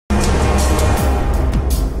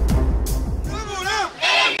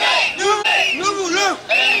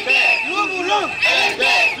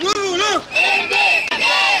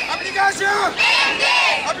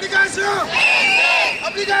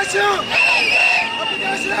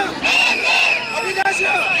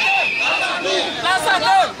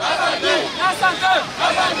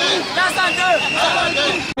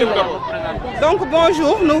Donc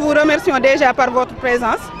bonjour, nous vous remercions déjà par votre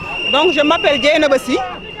présence. Donc je m'appelle GRÉVE.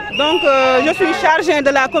 Donc je suis chargée de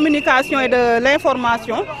la communication et de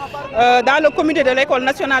l'information dans le comité de l'École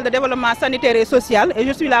nationale de développement sanitaire et social et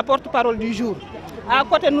je suis la porte-parole du jour. À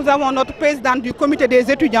côté nous avons notre présidente du comité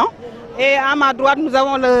des étudiants et à ma droite nous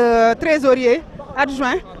avons le trésorier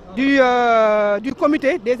adjoint du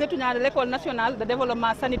comité des étudiants de l'École nationale de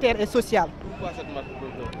développement sanitaire et social.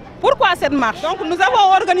 Pourquoi cette marche? Donc nous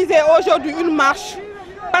avons organisé aujourd'hui une marche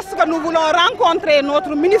parce que nous voulons rencontrer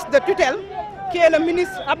notre ministre de tutelle qui est le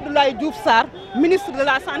ministre DIOUF SARR, ministre de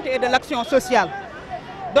la Santé et de l'Action sociale.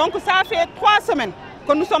 Donc ça fait 3 semaines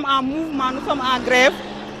que nous sommes en mouvement, nous sommes en grève.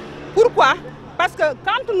 Pourquoi? Parce que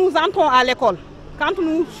quand nous entrons à l'école, quand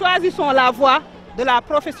nous choisissons la voie de la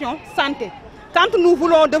profession santé, quand nous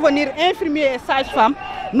voulons devenir infirmiers et sages-femmes,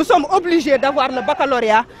 nous sommes obligés d'avoir le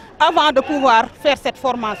baccalauréat avant de pouvoir faire cette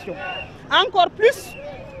formation. Encore plus,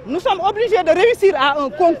 nous sommes obligés de réussir à un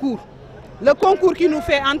concours. Le concours qui nous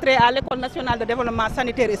fait entrer à l'École nationale de développement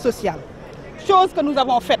sanitaire et social. Chose que nous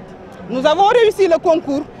avons faite. Nous avons réussi le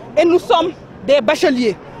concours et nous sommes des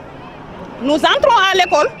bacheliers. Nous entrons à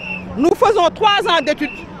l'école, nous faisons 3 ans d'études,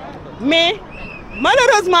 mais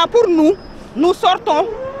malheureusement pour nous, nous sortons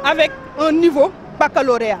avec un niveau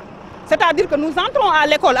baccalauréat. C'est-à-dire que nous entrons à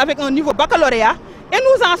l'école avec un niveau baccalauréat et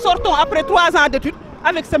nous en sortons après 3 ans d'études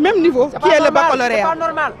avec ce même niveau qui est le baccalauréat. C'est pas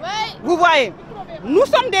normal. Vous voyez, nous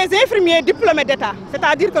sommes des infirmiers diplômés d'État,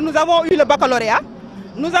 c'est-à-dire que nous avons eu le baccalauréat,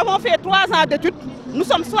 nous avons fait 3 ans d'études, nous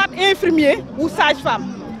sommes soit infirmiers ou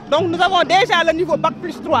sages-femmes. Donc nous avons déjà le niveau Bac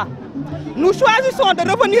plus 3. Nous choisissons de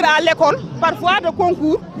revenir à l'école par voie de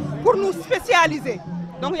concours pour nous spécialiser.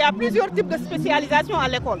 Donc il y a plusieurs types de spécialisation à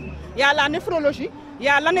l'école. Il y a la néphrologie, il y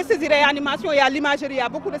a l'anesthésie-réanimation, il y a l'imagerie, il y a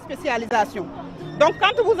beaucoup de spécialisations. Donc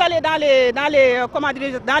quand vous allez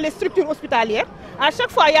dans les structures hospitalières, à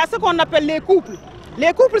chaque fois il y a ce qu'on appelle les couples.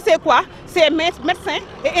 Les couples c'est quoi? C'est médecins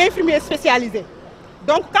et infirmiers spécialisés.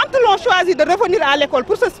 Donc quand l'on choisit de revenir à l'école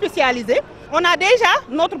pour se spécialiser, on a déjà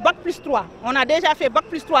notre Bac plus 3. On a déjà fait Bac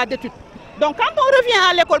plus 3 d'études. Donc quand on revient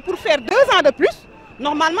à l'école pour faire 2 ans de plus,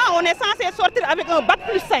 normalement on est censé sortir avec un Bac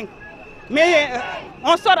plus 5. Mais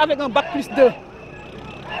on sort avec un Bac plus 2.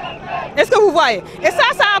 Est-ce que vous voyez? Et ça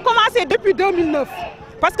a commencé depuis 2009.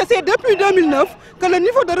 Parce que c'est depuis 2009 que le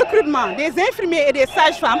niveau de recrutement des infirmiers et des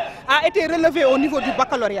sages-femmes a été relevé au niveau du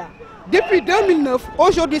baccalauréat. Depuis 2009,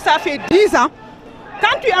 aujourd'hui ça fait 10 ans.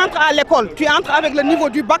 Quand tu entres à l'école, tu entres avec le niveau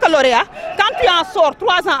du baccalauréat. Quand tu en sors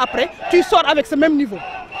 3 ans après, tu sors avec ce même niveau.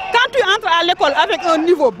 Quand tu entres à l'école avec un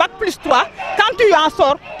niveau Bac plus 3, quand tu en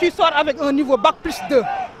sors, tu sors avec un niveau Bac plus 2.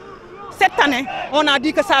 Cette année, on a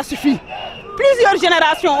dit que ça suffit. Plusieurs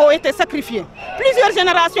générations ont été sacrifiées. Plusieurs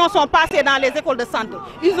générations sont passées dans les écoles de santé.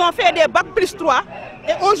 Ils ont fait des Bac plus 3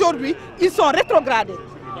 et aujourd'hui, ils sont rétrogradés.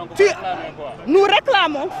 Nous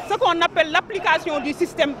réclamons ce qu'on appelle l'application du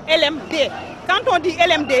système LMD. Quand on dit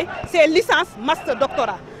LMD, c'est licence, master,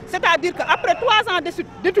 doctorat. C'est-à-dire qu'après 3 ans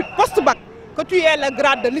d'études post-bac, que tu aies le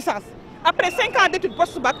grade de licence. Après 5 ans d'études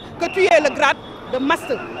post-bac, que tu aies le grade de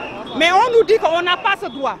master. Mais on nous dit qu'on n'a pas ce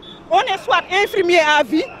droit. On est soit infirmier à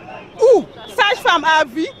vie, ou sage-femme à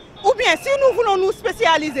vie, ou bien si nous voulons nous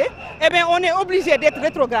spécialiser, eh bien on est obligé d'être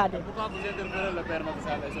rétrogradé. Pourquoi vous interpellez le père Macky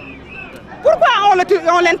Sall et son ministre? Pourquoi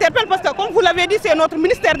on l'interpelle? Parce que comme vous l'avez dit, c'est notre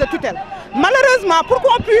ministère de tutelle. Malheureusement, pour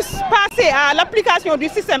qu'on puisse passer à l'application du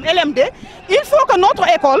système LMD, il faut que notre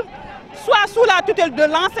école soit sous la tutelle de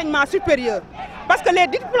l'enseignement supérieur. Parce que les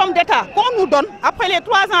diplômes d'État qu'on nous donne après les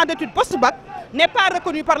 3 ans d'études post-bac n'est pas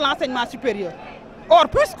reconnu par l'enseignement supérieur. Or,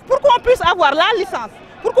 pour qu'on puisse avoir la licence,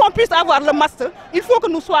 pour qu'on puisse avoir le master, il faut que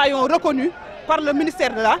nous soyons reconnus par le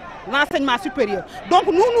ministère de l'enseignement supérieur. Donc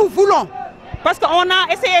nous voulons, parce qu'on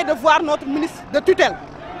a essayé de voir notre ministre de tutelle,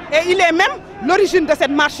 et il est même l'origine de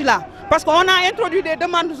cette marche-là. Parce qu'on a introduit des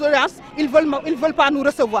demandes d'audience, ils ne veulent pas nous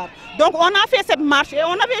recevoir. Donc on a fait cette marche et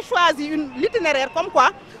on avait choisi l'itinéraire comme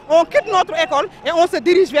quoi on quitte notre école et on se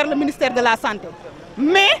dirige vers le ministère de la Santé.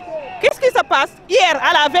 Mais qu'est-ce qui se passe? Hier,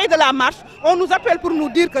 à la veille de la marche, on nous appelle pour nous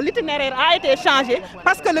dire que l'itinéraire a été changé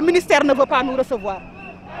parce que le ministère ne veut pas nous recevoir.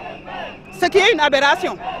 Ce qui est une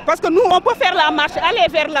aberration. Parce que nous, on peut faire la marche, aller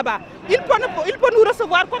vers là-bas. Il peut nous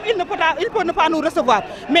recevoir comme il peut ne pas nous recevoir.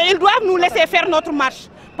 Mais ils doivent nous laisser faire notre marche.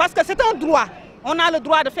 Parce que c'est un droit. On a le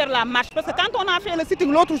droit de faire la marche. Parce que quand on a fait le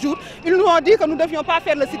sitting l'autre jour, ils nous ont dit que nous ne devions pas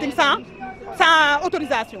faire le sitting sans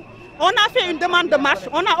autorisation. On a fait une demande de marche,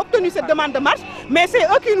 on a obtenu cette demande de marche, mais c'est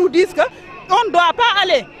eux qui nous disent qu'on ne doit pas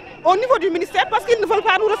aller au niveau du ministère parce qu'ils ne veulent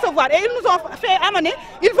pas nous recevoir. Et ils nous ont fait amener,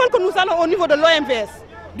 ils veulent que nous allons au niveau de l'OMVS,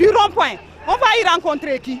 du rond-point. On va y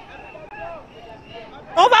rencontrer qui?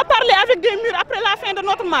 On va parler avec des murs après la fin de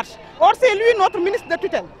notre marche. Or, c'est lui notre ministre de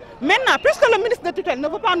tutelle. Maintenant, puisque le ministre de tutelle ne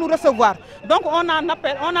veut pas nous recevoir, donc on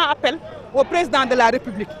a appel au président de la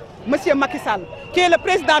République, M. Macky Sall, qui est le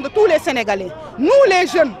président de tous les Sénégalais. Nous, les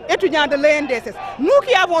jeunes étudiants de l'ENDSS, nous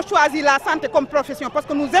qui avons choisi la santé comme profession parce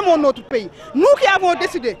que nous aimons notre pays, nous qui avons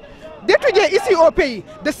décidé d'étudier ici au pays,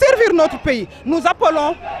 de servir notre pays, nous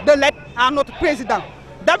appelons de l'aide à notre président.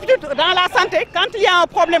 D'habitude, dans la santé, quand il y a un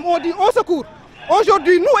problème, on dit au secours.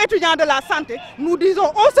 Aujourd'hui, nous, étudiants de la santé, nous disons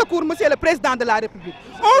au secours, monsieur le président de la République.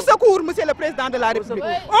 Au secours, monsieur le président de la République.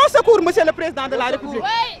 Au secours, monsieur le président de la République.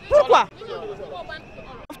 Pourquoi?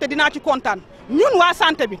 te dinaa ci kontaan ñun waa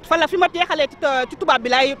santé bi fa la fi ma teexalee ci tubaab bi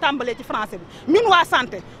laay tàmbalee ci français bi ñun waa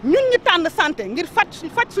santé ñun ñi tànn santé ngir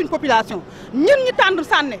faj suñ population ñun ñi tànn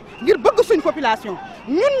santé ngir bëgg suñ population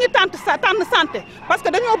ñun ñi tànn santé parce que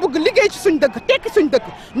dañoo bëgg liggéey ci suñ dëkk tekki suñ dëkk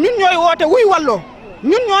ñun ñooy woote wuy walloo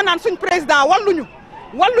ñun ñoo naan suñ président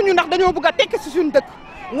walluñu ndax dañoo bëgg a tekki ci suñ dëkk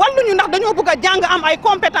walluñu ndax dañoo bëgg a jàng am ay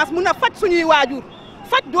compétence mun a faj suñuy waajur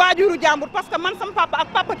faj waajuru jàmbur parce que man sama papa ak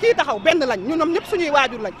papa kii taxaw benn lañ ñu ñoom ñëpp suñuy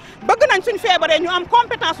waajur lañ bëgg nañ suñ feebaree ñu am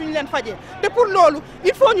compétence yu ñu leen fajee te pour loolu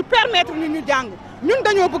il faut ñu permettre ñu jàng ñun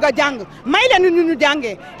dañoo bëgg a jàng may leen ñu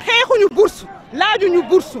jàngee xeexuñu bourse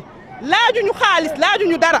laajuñu xaalis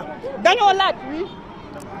laajuñu dara dañoo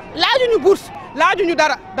laajuñu bourse laajuñu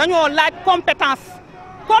dara dañoo laaj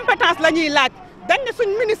compétence la ñuy laaj dañ ne suñ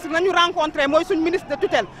ministre nañu rencontré mooy suñ ministre de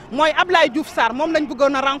tutelle mooy DIOUF SARR moom lañ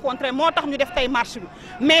bëggoon a rencontré moo tax ñu def tey marche bi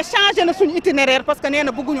mais changé na suñ itinéraire parce que nee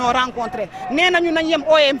na bëgguñoo rencontré nee nañu nañ yem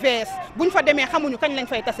OMVS buñ fa demee xamuñu kañ lañ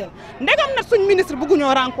fay taseel ndegam nag suñ ministre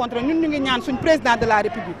bëgguñoo rencontré ñun ñu ngi ñaan suñ président de la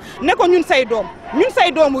république ne ko ñun say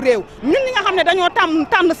doomu réew ñun ñi nga xam ne dañoo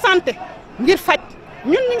tànn santé ngir faj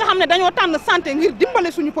ñun ñi nga xam ne dañoo tànn santé ngir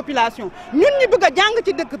dimbale suñu population ñun ñi bëgg a jàng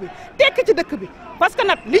ci dëkk bi tekk ci dëkk bi parce que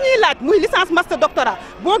nag li ñuy laaj muy licence master doctorat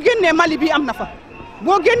boo génnee Mali bii am na fa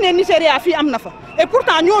boo génnee Nigéria fii am na fa et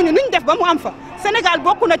pourtant ñooñu niñ def ba mu am fa Sénégal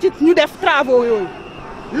bokk na ci ñu def travaux yooyu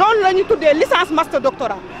loolu la ñu tuddee licence master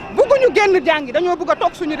doctorat bëgguñu génn jàngi dañoo bëgg a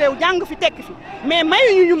toog suñu réew jàng fi tekki fi mais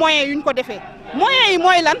mayuñu ñu moyens yuñ ko defee moyens yi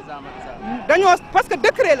mooy lan dañoo parce que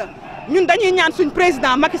décret la ñun dañuy ñaan suñ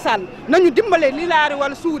président Macky Sall nañu dimbale li laari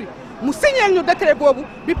wala suuri mu signeel ñu décret boobu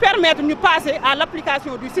bi permettre ñu passer à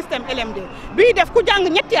l'application du système LMD bii def ku jàng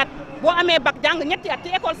ñetti at boo amee bac jàng ñetti at ci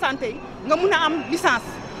école santé yi nga mun a am licence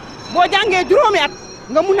boo jàngee juróomi at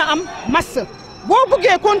nga mun a am master boo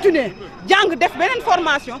bëggee continuer jàng def beneen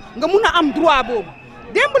formation nga mun a am droit boobu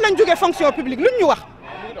démb lañ jógee fonction publique luñ ñu wax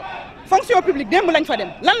fonction publique démb lañ fa dem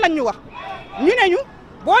lan lañ ñu wax ñu ne ñu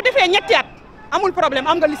boo defee ñetti at amul problème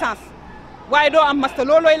am nga licence waaye doo am master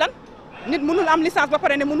loolooy lan nit mënul am licence ba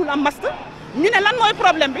pare ne mënul am master ñu ne lan mooy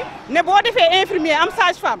problème bi ne boo defee infirmier am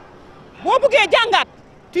sage-femme boo bëggee jàngaat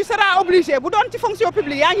tu seras obligé bu doon ci fonction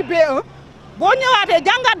publique yaa ngi B1 boo ñëwaatee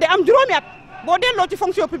jàngaat de am juróomi at boo delloo ci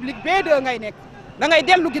fonction publique B2 ngay nekk da ngay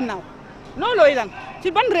dellu ginnaaw loolooy lan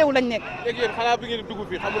ci ban réew lañ nekk. léegi yéen xanaa bi ngeen dugg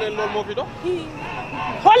fii xamu leen loolu moo fi dox.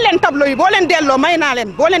 xool leen tableau yi boo leen delloo may naa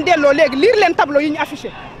leen boo leen delloo léegi lire leen tableau yi ñu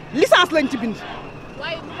affiché licence lañ ci bind.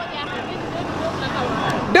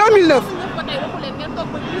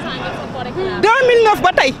 2009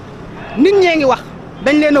 ba tey nit ñee ngi wax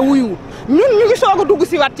dañ leen a wuyu ñun ñu ngi soog a dugg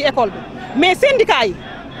si waat ci école bi mais syndicat yi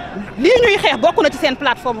lii ñuy xeex bokk na ci seen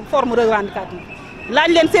plateforme forme revendicative laaj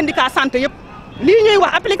leen syndicat santé yëpp lii ñuy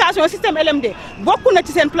wax application système LMD bokk na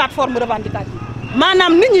ci seen plateforme revendicative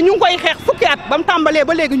maanaam nit ñi ñu ngi koy xeex fukki at ba mu tàmbalee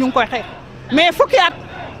ba léegi ñu ngi koy xeex mais fukki at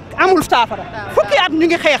amul saafara fukki at ñu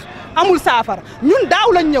ngi xeex amul saafara ñun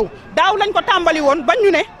daaw lañ ñëw daaw lañ ko tàmbali woon bañ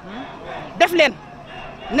ñu ne def leen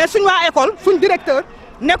ne suñ waa école suñ directeur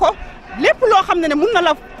ne ko lépp loo xam ne mun na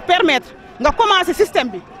la permettre nga commencer système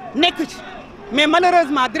bi nekk ci mais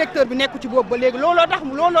malheureusement directeur bi nekku ci boobu ba léegi looloo tax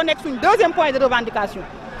looloo nekk suñ deuxième point de revendication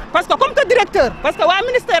parce que comme que directeur parce que waa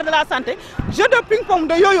ministère de la santé jeu de ping-pong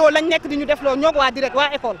de yooyoo lañ nekk di ñu def loo ñoo waa direct waa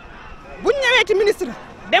école buñ ñëwee ci ministre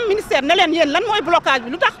dem ministère ne leen yéen lan mooy blocage bi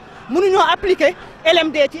lu tax mënuñoo appliquer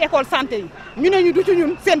LMD ci école santé yi ñu ne ñu du ci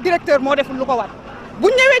ñun seen directeur moo deful lu ko war bu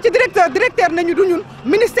ñëwee ci directeur nañu du ñun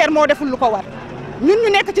ministère moo deful lu ko war ñun ñu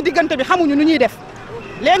nekk ci diggante bi xamuñu nu ñuy def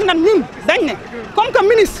léegi nag ñun dañ ne comme que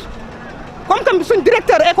ministre comme que suñ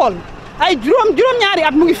directeur école ay juróom-ñaari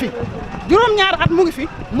at mu ngi fi juróom-ñaari at mu ngi fi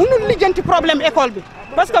mënul lijjanti problème école bi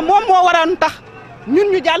parce que moom moo waroon tax ñun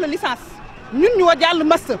ñu jàll licence ñun ñu jàll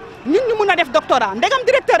master ñun ñu mun a def doctorat ndegam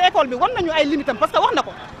directeur école bi war nañu ay limitam parce que wax na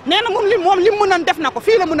ko nee na moom li mu mën a def na ko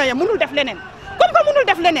fii la mën a yem mënul def leneen comme que mënul mënul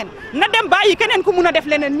def leneen na dem bàyyi keneen ku mun a def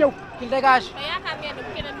leneen ñëw. qu'il dégage.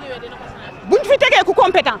 buñ fi tegee ku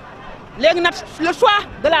compétent léegi nag le choix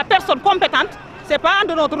de la personne compétente c'est pas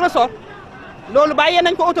de notre ressort loolu bàyyee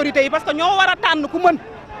nañ ko autorités yi parce que ñoo war a tànn ku mën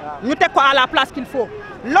ñu teg ko à la place qu'il faut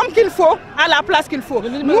l'homme qu'il faut à la place qu'il faut.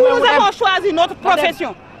 Nous avons choisi notre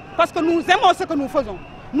profession parce que nous aimons ce que nous faisons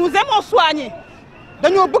nous aimons soigner.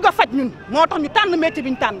 dañoo bëgg a faj ñun moo tax ñu tànn métier bi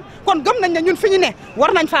ñu tànn kon gëm nañ ne ñun fi ñu ne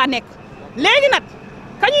war nañ faa nekk léegi nag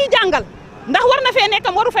ka ñuy jàngal ndax war na fee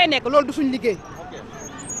nekkam waru fay nekk loolu du suñ liggéey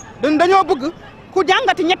dañoo bëgg ku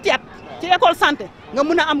jàngati ñetti at ci école santé nga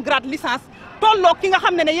mun a am grade licence tolloo ki nga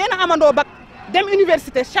xam ne yéen a amandoo bac dem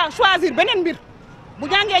université choisir beneen mbir bu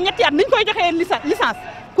jàngee ñetti at niñ koy joxee licence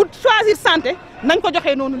ku choisir santé nañ ko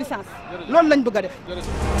joxee noonu licence loolu lañ bëgg a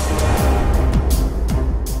def.